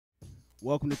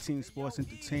Welcome to Teem Sports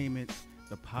Entertainment,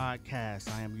 the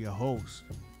podcast. I am your host,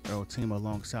 Earl Teemer,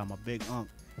 alongside my big unc,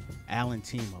 Alan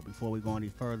Teemer. Before we go any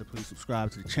further, please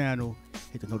subscribe to the channel,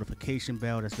 hit the notification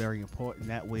bell. That's very important.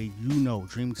 That way you know,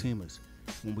 Dream Teamers,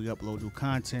 when we upload new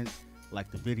content, like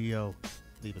the video,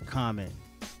 leave a comment.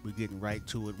 We're getting right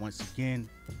to it. Once again,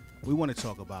 we want to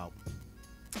talk about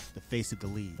the face of the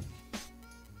league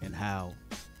and how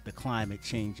the climate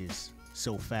changes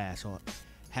so fast, or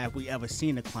have we ever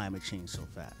seen the climate change so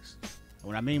fast? And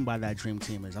what I mean by that, Dream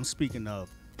Team, is I'm speaking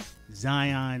of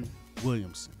Zion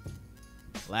Williamson.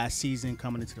 Last season,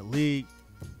 coming into the league,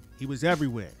 he was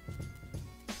everywhere.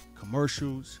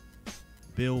 Commercials,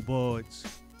 billboards.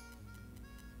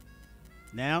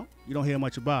 Now, you don't hear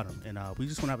much about him. And we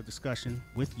just want to have a discussion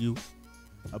with you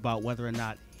about whether or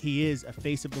not he is a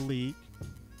face of the league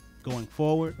going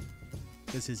forward.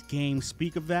 Does his game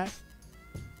speak of that?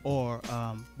 Or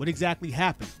what exactly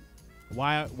happened?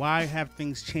 Why have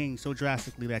things changed so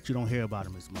drastically that you don't hear about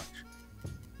him as much?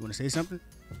 You want to say something?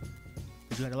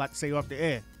 Because you had a lot to say off the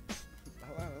air.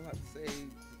 I like to say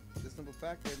the simple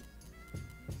fact that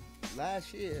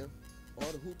last year,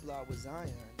 all the hoopla was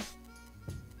Zion.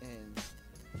 And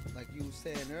like you were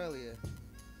saying earlier,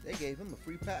 they gave him a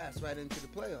free pass right into the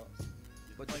playoffs.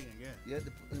 But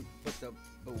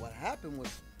what happened was,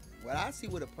 what I see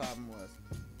what the problem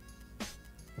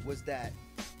was that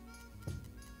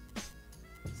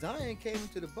Zion came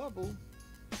into the bubble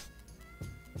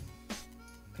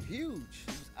huge.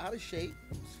 He was out of shape.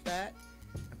 He was fat.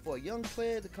 And for a young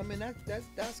player to come in,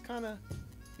 that's kind of,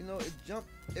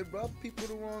 it rubbed people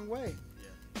the wrong way.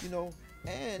 Yeah.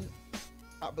 And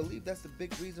I believe that's the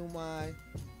big reason why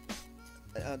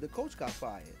the coach got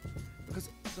fired. Because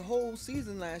the whole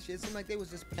season last year, it seemed like they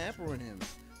was just pampering him.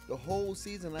 The whole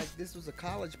season, like this was a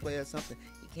college player or something.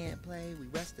 He can't play. We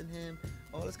resting him.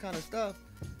 All this kind of stuff.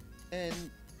 And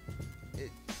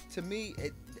to me,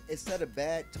 it set a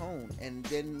bad tone. And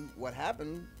then what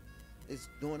happened is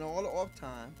during all the off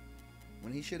time,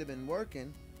 when he should have been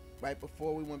working, right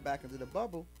before we went back into the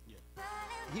bubble,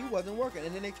 he wasn't working.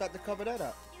 And then they tried to cover that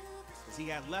up. Because he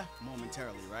had left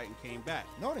momentarily, right, and came back.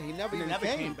 No, he never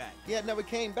came back. He had never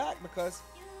came back because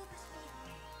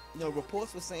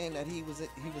reports were saying that he was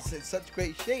in such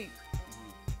great shape.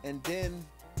 Mm-hmm. And then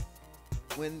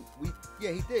when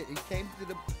he did.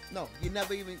 He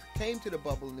never even came to the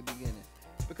bubble in the beginning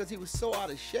because he was so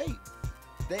out of shape.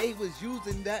 They was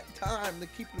using that time to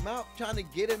keep him out, trying to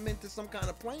get him into some kind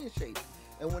of playing shape.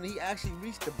 And when he actually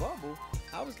reached the bubble,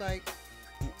 I was like,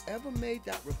 whoever made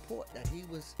that report that he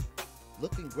was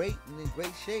looking great and in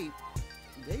great shape,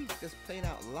 they just plain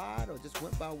out lied or just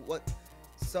went by what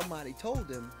somebody told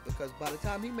him, because by the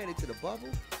time he made it to the bubble,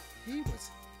 he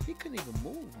couldn't even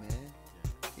move, man.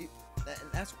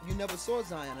 And that's, you never saw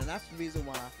Zion, and that's the reason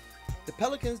why the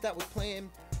Pelicans that was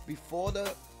playing before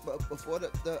the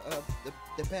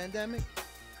pandemic,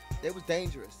 they was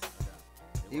dangerous.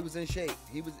 He was in shape.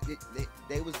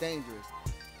 They was dangerous,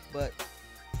 but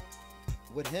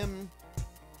with him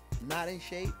not in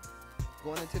shape,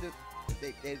 going into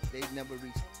they never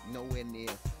reached nowhere near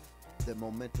the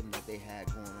momentum that they had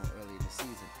going on early in the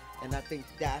season. And I think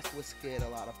that's what scared a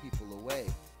lot of people away.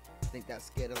 I think that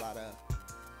scared a lot of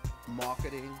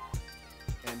marketing,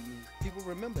 and people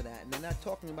remember that, and they're not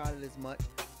talking about it as much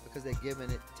because they're giving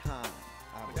it time.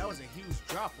 But that was a huge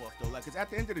drop off though, because at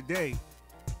the end of the day,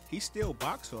 he's still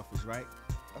box office, right?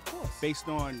 Of course. Based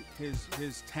on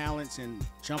his talents and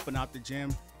jumping out the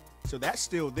gym. So that's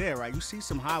still there, right? You see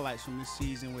some highlights from this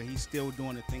season where he's still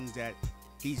doing the things that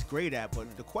he's great at.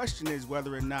 But the question is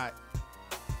whether or not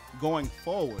going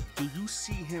forward, do you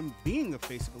see him being a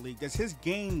face of the league? Does his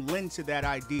game lend to that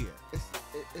idea?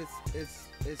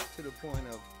 It's to the point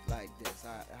of like this.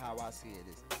 How I see it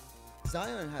is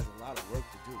Zion has a lot of work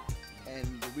to do.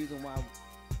 And the reason why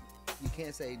you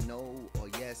can't say no or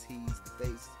yes, he's the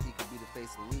face, he could be the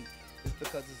face of the league, is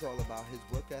because it's all about his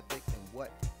work ethic and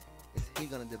what is he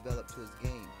going to develop to his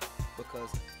game.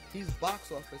 Because he's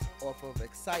box office off of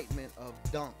excitement of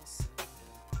dunks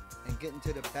and getting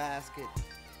to the basket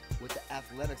with the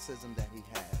athleticism that he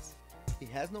has. He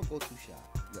has no go-to shot,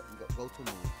 go-to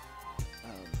move.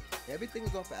 Everything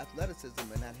is off of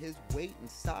athleticism, and at his weight and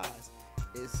size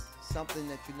is something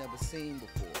that you've never seen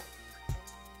before.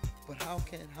 But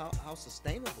how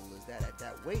sustainable is that at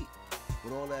that weight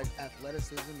with all that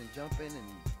athleticism and jumping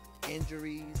and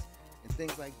injuries and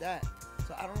things like that?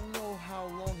 So I don't know how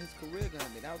long his career gonna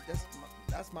be.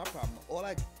 That's my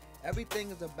problem. Everything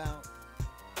is about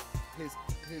his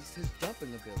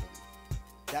jumping ability.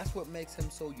 That's what makes him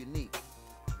so unique.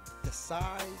 The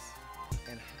size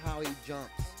and how he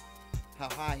jumps, how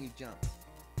high he jumps.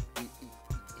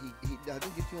 he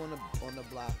doesn't get you on the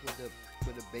block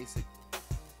with a basic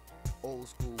old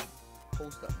school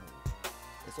post up move.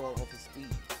 It's all off his speed.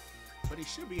 But he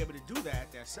should be able to do that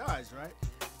at that size, right?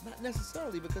 Not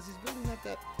necessarily, because he's really not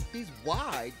that. He's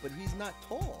wide, but he's not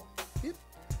tall.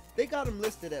 They got him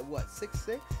listed at what, 6'6"?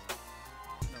 No,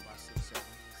 about 6'7".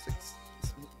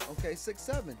 Okay,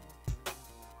 6'7".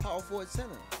 Power forward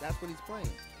center. That's what he's playing.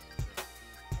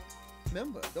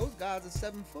 Remember, those guys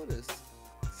are 7-footers,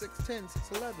 6'10",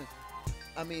 6'11".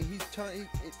 I mean, he's trying.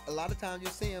 A lot of times you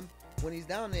see him when he's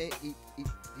down there. He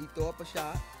throw up a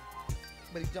shot,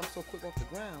 but he jumps so quick off the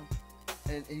ground,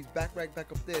 and he's back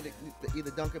up there to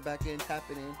either dunk it back in, tap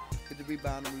it in, get the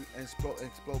rebound, and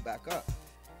explode back up.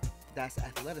 That's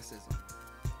athleticism.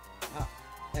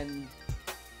 And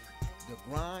the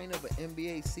grind of an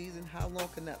NBA season, how long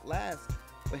can that last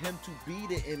for him to be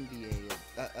the NBA,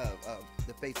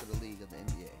 the face of the league of the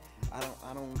NBA? I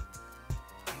don't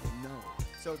know.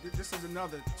 So this is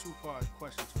another two-part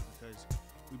question to it, because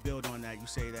we build on that. You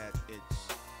say that it's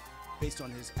based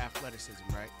on his athleticism,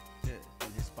 right? Yeah.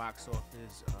 And his box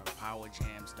office, power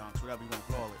jams, dunks, whatever you want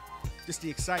to call it. Just the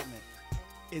excitement.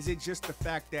 Is it just the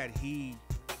fact that he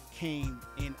came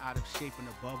in out of shape in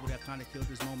the bubble that kind of killed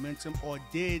his momentum, or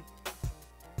did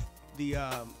the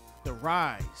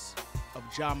rise of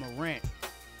Ja Morant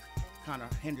kind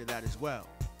of hinder that as well?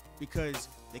 Because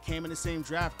they came in the same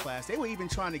draft class. They were even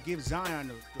trying to give Zion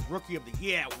the rookie of the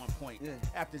year at one point. Yeah.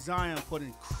 After Ja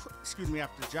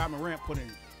Morant put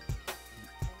in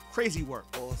crazy work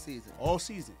all season.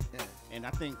 Yeah. And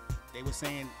I think they were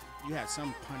saying, you had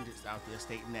some pundits out there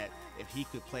stating that if he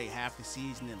could play half the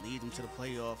season and lead them to the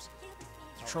playoffs,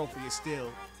 the trophy is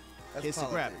still his to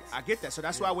grab. I get that. So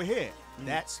that's why we're here. Mm-hmm.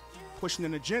 That's pushing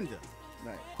an agenda.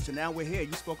 Right. So now we're here.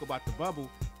 You spoke about the bubble.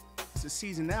 It's the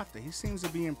season after. He seems to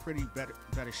be in pretty better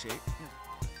shape.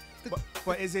 Yeah.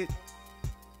 But is it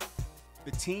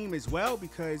the team as well?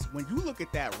 Because when you look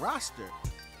at that roster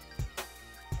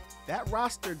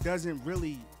doesn't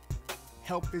really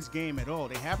help his game at all.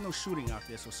 They have no shooting out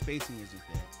there, so spacing isn't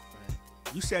there. Right.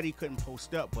 You said he couldn't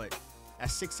post up, but at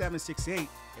 6'7", 6'8",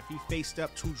 if he faced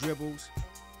up 2 dribbles,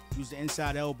 use the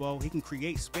inside elbow, he can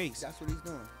create space. That's what he's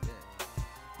doing. Yeah.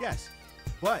 Yes,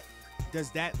 but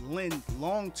does that lend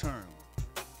long term?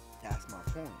 That's my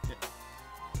point.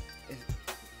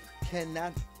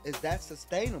 Yeah. Is that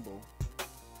sustainable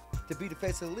to be the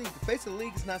face of the league? The face of the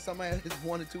league is not somebody that has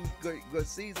 1 or 2 good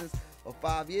seasons or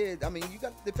 5 years. I mean, you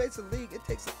got the face of the league. It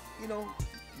takes, you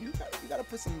got to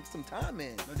put some time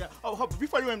in. No doubt. Oh,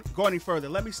 before you go any further,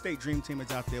 let me state Dream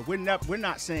Teamers out there. We're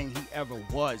not saying he ever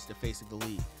was the face of the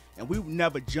league, and we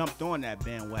never jumped on that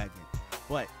bandwagon.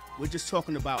 But we're just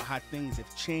talking about how things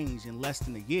have changed in less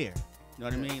than a year. You know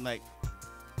what I mean? Like,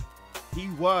 it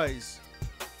was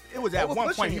at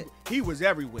one point he was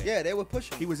everywhere. Yeah, they were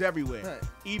pushing. He was everywhere. Right.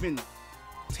 Even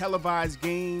televised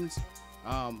games,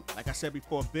 like I said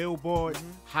before, billboards,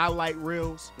 highlight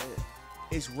reels. Yeah.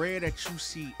 It's rare that you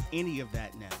see any of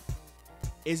that now.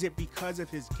 Is it because of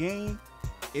his game?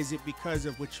 Is it because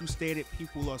of what you stated,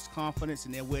 people lost confidence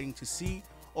and they're waiting to see?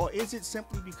 Or is it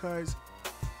simply because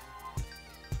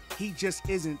he just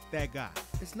isn't that guy?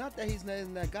 It's not that he's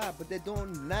not that guy, but they're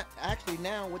doing not actually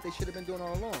now what they should have been doing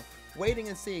all along. Waiting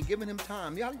and seeing, giving him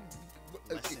time.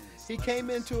 He came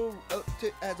into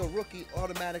as a rookie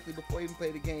automatically before he even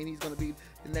played the game. He's going to be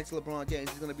the next LeBron James.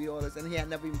 He's going to be all this, and he had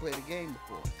never even played a game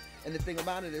before. And the thing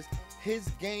about it is, his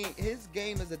game is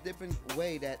a different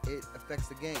way that it affects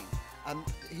the game.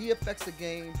 He affects the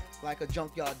game like a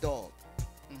junkyard dog.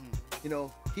 Mm-hmm.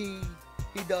 He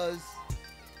does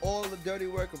all the dirty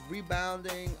work of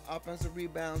rebounding, offensive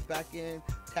rebounds, back in,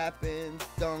 tap ins,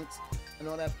 dunks, and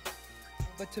all that.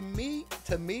 But to me,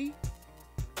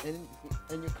 and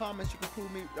in your comments, you can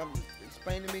prove me,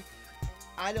 explain to me,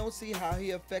 I don't see how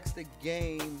he affects the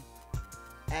game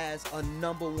as a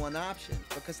number 1 option,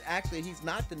 because actually he's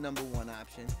not the number 1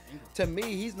 option. To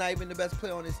me, he's not even the best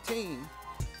player on his team.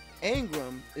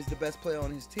 Ingram is the best player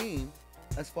on his team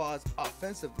as far as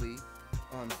offensively,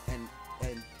 and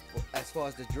as far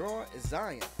as the draw is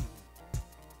Zion.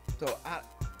 So I've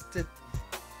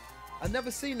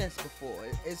never seen this before.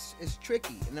 It's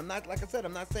tricky, and I'm not, like I said,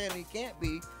 I'm not saying he can't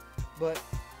be, but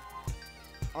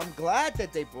I'm glad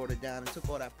that they brought it down and took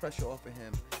all that pressure off of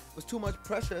him. It was too much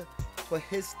pressure for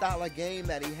his style of game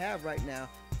that he have right now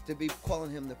to be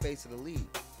calling him the face of the league.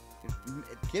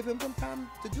 Give him some time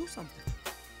to do something.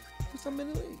 Do something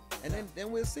in the league, and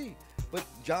then we'll see. But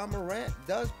Ja Morant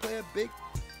does play a big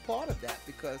part of that,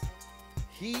 because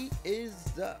he is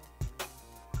the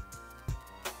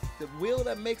wheel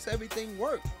that makes everything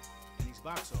work. And he's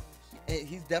box office. And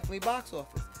he's definitely box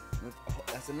office.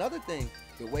 That's another thing.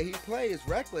 the way he plays is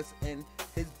reckless, and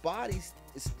his body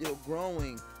is still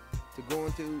growing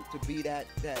to be that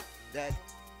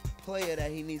player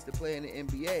that he needs to play in the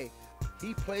NBA.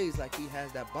 He plays like he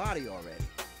has that body already.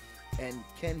 And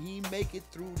can he make it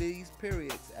through these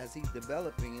periods as he's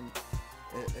developing and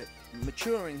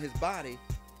maturing his body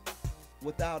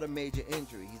without a major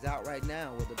injury? He's out right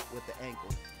now with the ankle.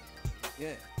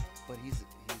 Yeah, but he's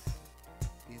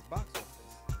box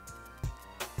office,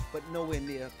 but nowhere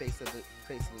near face of the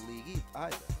league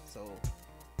either. So,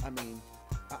 I mean,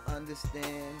 I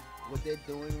understand what they're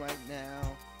doing right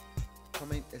now.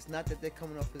 It's not that they're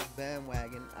coming off his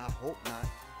bandwagon. I hope not,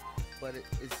 but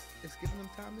it's giving them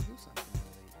time to do something in the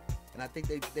league. And I think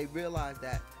they realized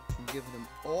that from giving them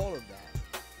all of that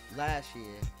last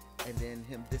year, and then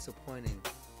him disappointing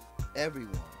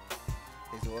everyone,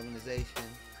 his organization,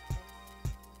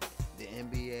 the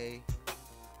NBA,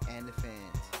 and the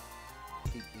fans.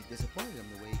 He disappointed them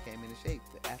the way he came into shape.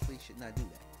 The athlete should not do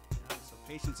that. So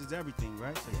patience is everything,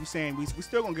 right? So you're saying we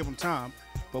still gonna give him time,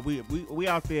 but we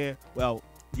out there. Well,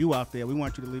 you out there. We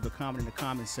want you to leave a comment in the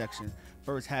comment section.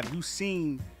 First, have you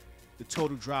seen the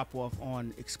total drop off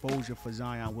on exposure for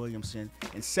Zion Williamson?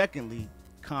 And secondly,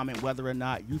 comment whether or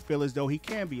not you feel as though he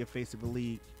can be a face of the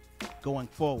league going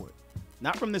forward.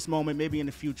 Not from this moment, maybe in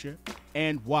the future,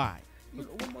 and why. You know,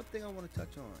 one more thing I want to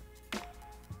touch on. The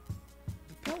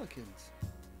Pelicans.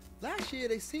 Last year,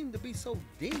 they seemed to be so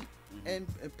deep and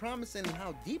promising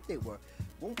how deep they were.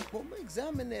 When we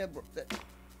examine they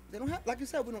don't have, like I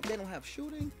said, they don't have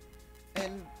shooting.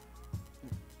 And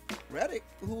Redick,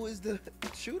 who is the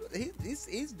shooter,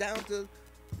 he's down to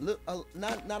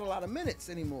not a lot of minutes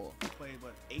anymore. He played,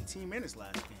 18 minutes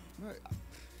last game. Right.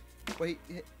 But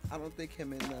I don't think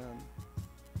him and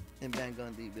Van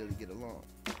Gundy really get along.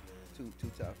 Too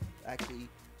tough. Actually,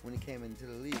 when he came into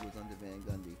the league, was under Van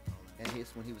Gundy, and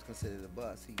here's when he was considered a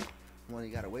bust. When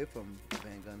he got away from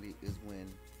Van Gundy is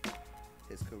when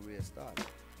his career started.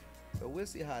 So we'll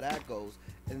see how that goes.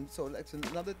 And so that's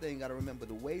another thing. Got to remember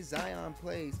the way Zion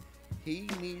plays. He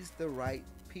needs the right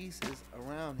pieces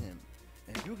around him,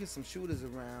 and if you get some shooters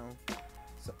around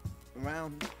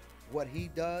what he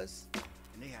does,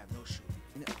 and they have no shooting.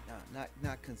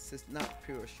 Not consistent, not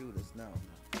pure shooters. No.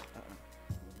 We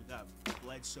got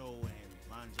Bledsoe and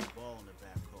Lonzo Ball in the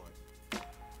backcourt.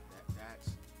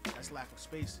 That's lack of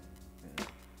spacing.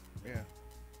 Yeah.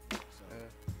 So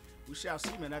we shall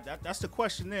see, man. That's the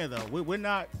question there, though. We're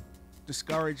not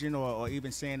discouraging or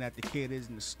even saying that the kid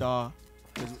isn't a star.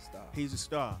 He's a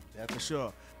star, for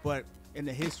sure. But in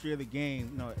the history of the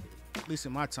game, at least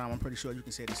in my time, I'm pretty sure you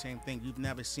can say the same thing. You've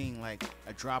never seen like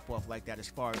a drop off like that as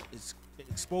far as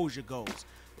exposure goes.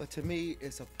 But to me,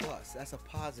 it's a plus. That's a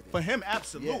positive. For him,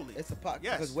 absolutely. Yeah, it's a positive.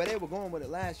 Yes. Because where they were going with it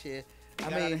last year,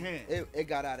 it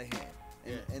got out of hand.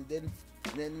 And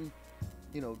then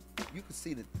you could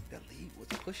see that the league was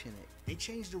pushing it. They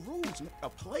changed the rules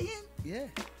of playing. Yeah.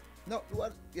 No,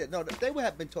 they would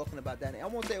have been talking about that. I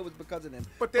won't say it was because of them,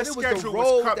 but their schedule was the road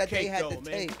was cupcake, that they had though, to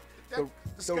man. take. The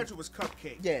schedule was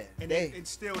cupcake. Yeah, and they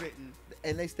still didn't.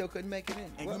 And they still couldn't make it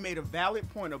in. And you made a valid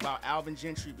point about Alvin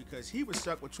Gentry because he was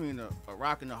stuck between a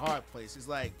rock and a hard place. It's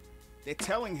like they're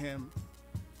telling him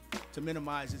to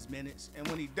minimize his minutes, and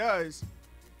when he does,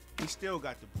 he still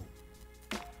got the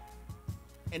boot.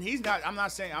 And he's not. I'm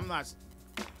not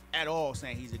at all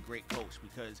saying he's a great coach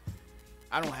because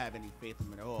I don't have any faith in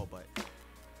him at all. But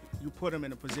you put him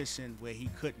in a position where he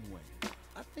couldn't win.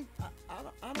 I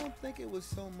don't think it was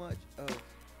so much of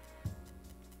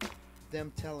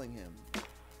them telling him.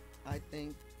 I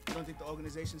think. You don't think the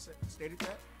organization stated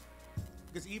that?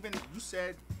 Because even you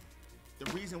said the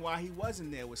reason why he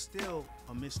wasn't there was still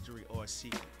a mystery or a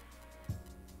secret.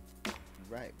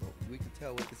 Right, but we can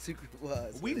tell what the secret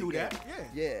was. We knew that,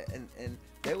 yeah. Yeah, and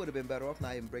they would have been better off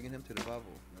not even bringing him to the bubble.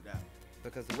 No doubt.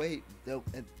 Because the way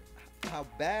and how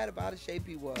bad about his shape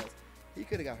he was, he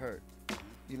could have got hurt.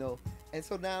 And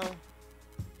so now,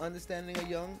 understanding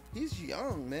he's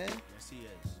young, man. Yes, he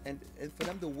is. And for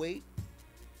them to wait,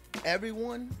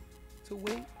 everyone to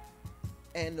wait,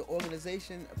 and the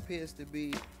organization appears to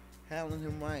be handling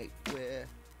him right. Where,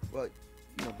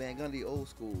 Van Gundy old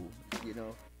school,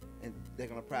 and they're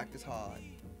gonna practice hard.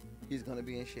 He's gonna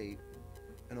be in shape,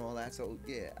 and all that. So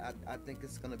yeah, I think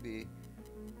it's gonna be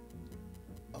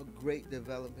a great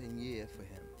developing year for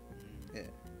him.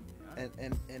 Yeah,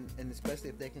 and especially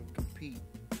if they can compete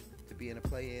to be in a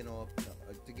play-in or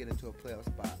to get into a playoff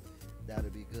spot,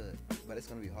 that'll be good. But it's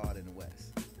gonna be hard in the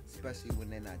West, especially when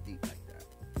they're not deep like that.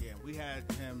 Yeah, we had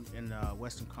him in the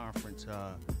Western Conference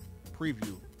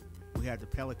preview. We had the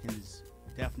Pelicans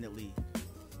definitely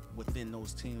within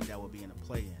those teams that will be in a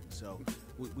play-in. So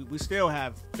we still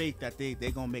have faith that they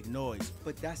gonna make noise.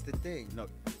 But that's the thing. No.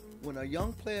 When a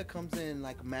young player comes in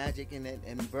like Magic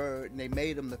and Bird, and they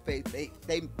made them the face,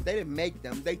 they didn't make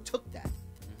them. They took that.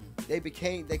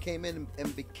 Mm-hmm. They came in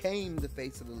and became the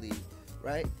face of the league,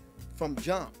 right? From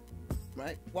jump,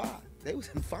 right? Why? They was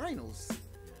in finals.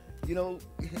 You know,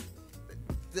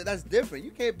 that's different.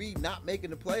 You can't be not making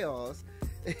the playoffs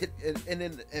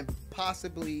and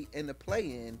possibly in the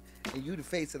play-in, and you the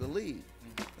face of the league.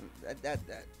 Mm-hmm.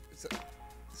 So,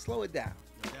 slow it down.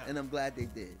 Yeah. And I'm glad they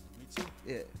did. Me too.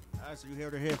 Yeah. All right, so you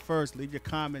heard it here first. Leave your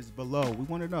comments below. We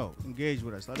want to know. Engage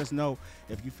with us. Let us know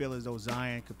if you feel as though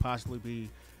Zion could possibly be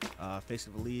face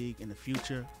of the league in the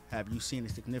future. Have you seen a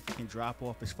significant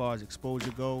drop-off as far as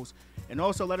exposure goes? And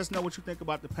also, let us know what you think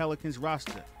about the Pelicans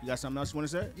roster. You got something else you want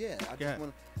to say? Yeah, I just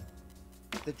want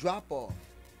the drop-off.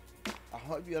 I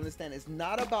hope you understand. It's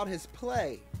not about his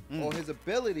play or his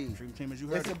ability. Dream team, as you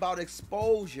heard. It's about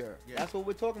exposure. Yeah. That's what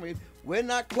we're talking about. We're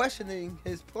not questioning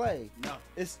his play. No.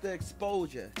 It's the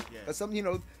exposure. Yeah. But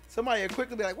somebody will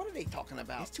quickly be like, what are they talking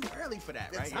about? It's too early for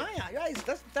that, right? Zion, right?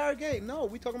 That's the third game. No,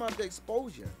 we're talking about the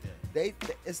exposure. Yeah.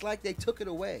 It's like they took it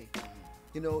away.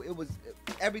 You know,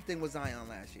 everything was Zion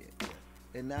last year.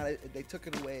 Yeah. And now they took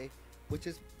it away, which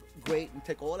is great, and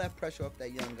take all that pressure off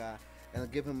that young guy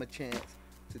and give him a chance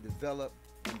to develop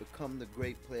and become the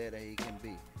great player that he can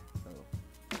be. So,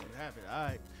 there you have it. All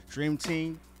right. Dream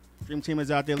Team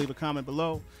is out there. Leave a comment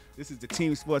below. This is the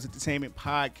Teem Sports Entertainment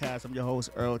Podcast. I'm your host,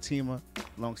 Earl Teemer,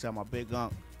 alongside my big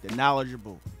uncle, the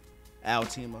knowledgeable Al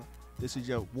Teemer. This is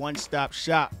your one-stop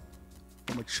shop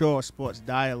for mature sports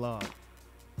dialogue.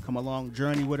 Come along,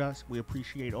 journey with us. We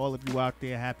appreciate all of you out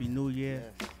there. Happy New Year.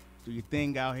 Yes. Do your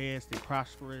thing out here. Stay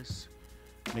prosperous.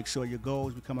 Make sure your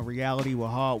goals become a reality with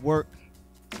hard work.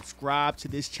 Subscribe to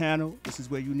this channel. This is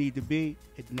where you need to be.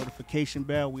 Hit the notification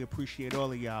bell. We appreciate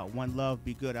all of y'all. One love.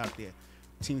 Be good out there.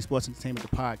 Teem Sports Entertainment,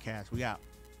 the podcast. We out.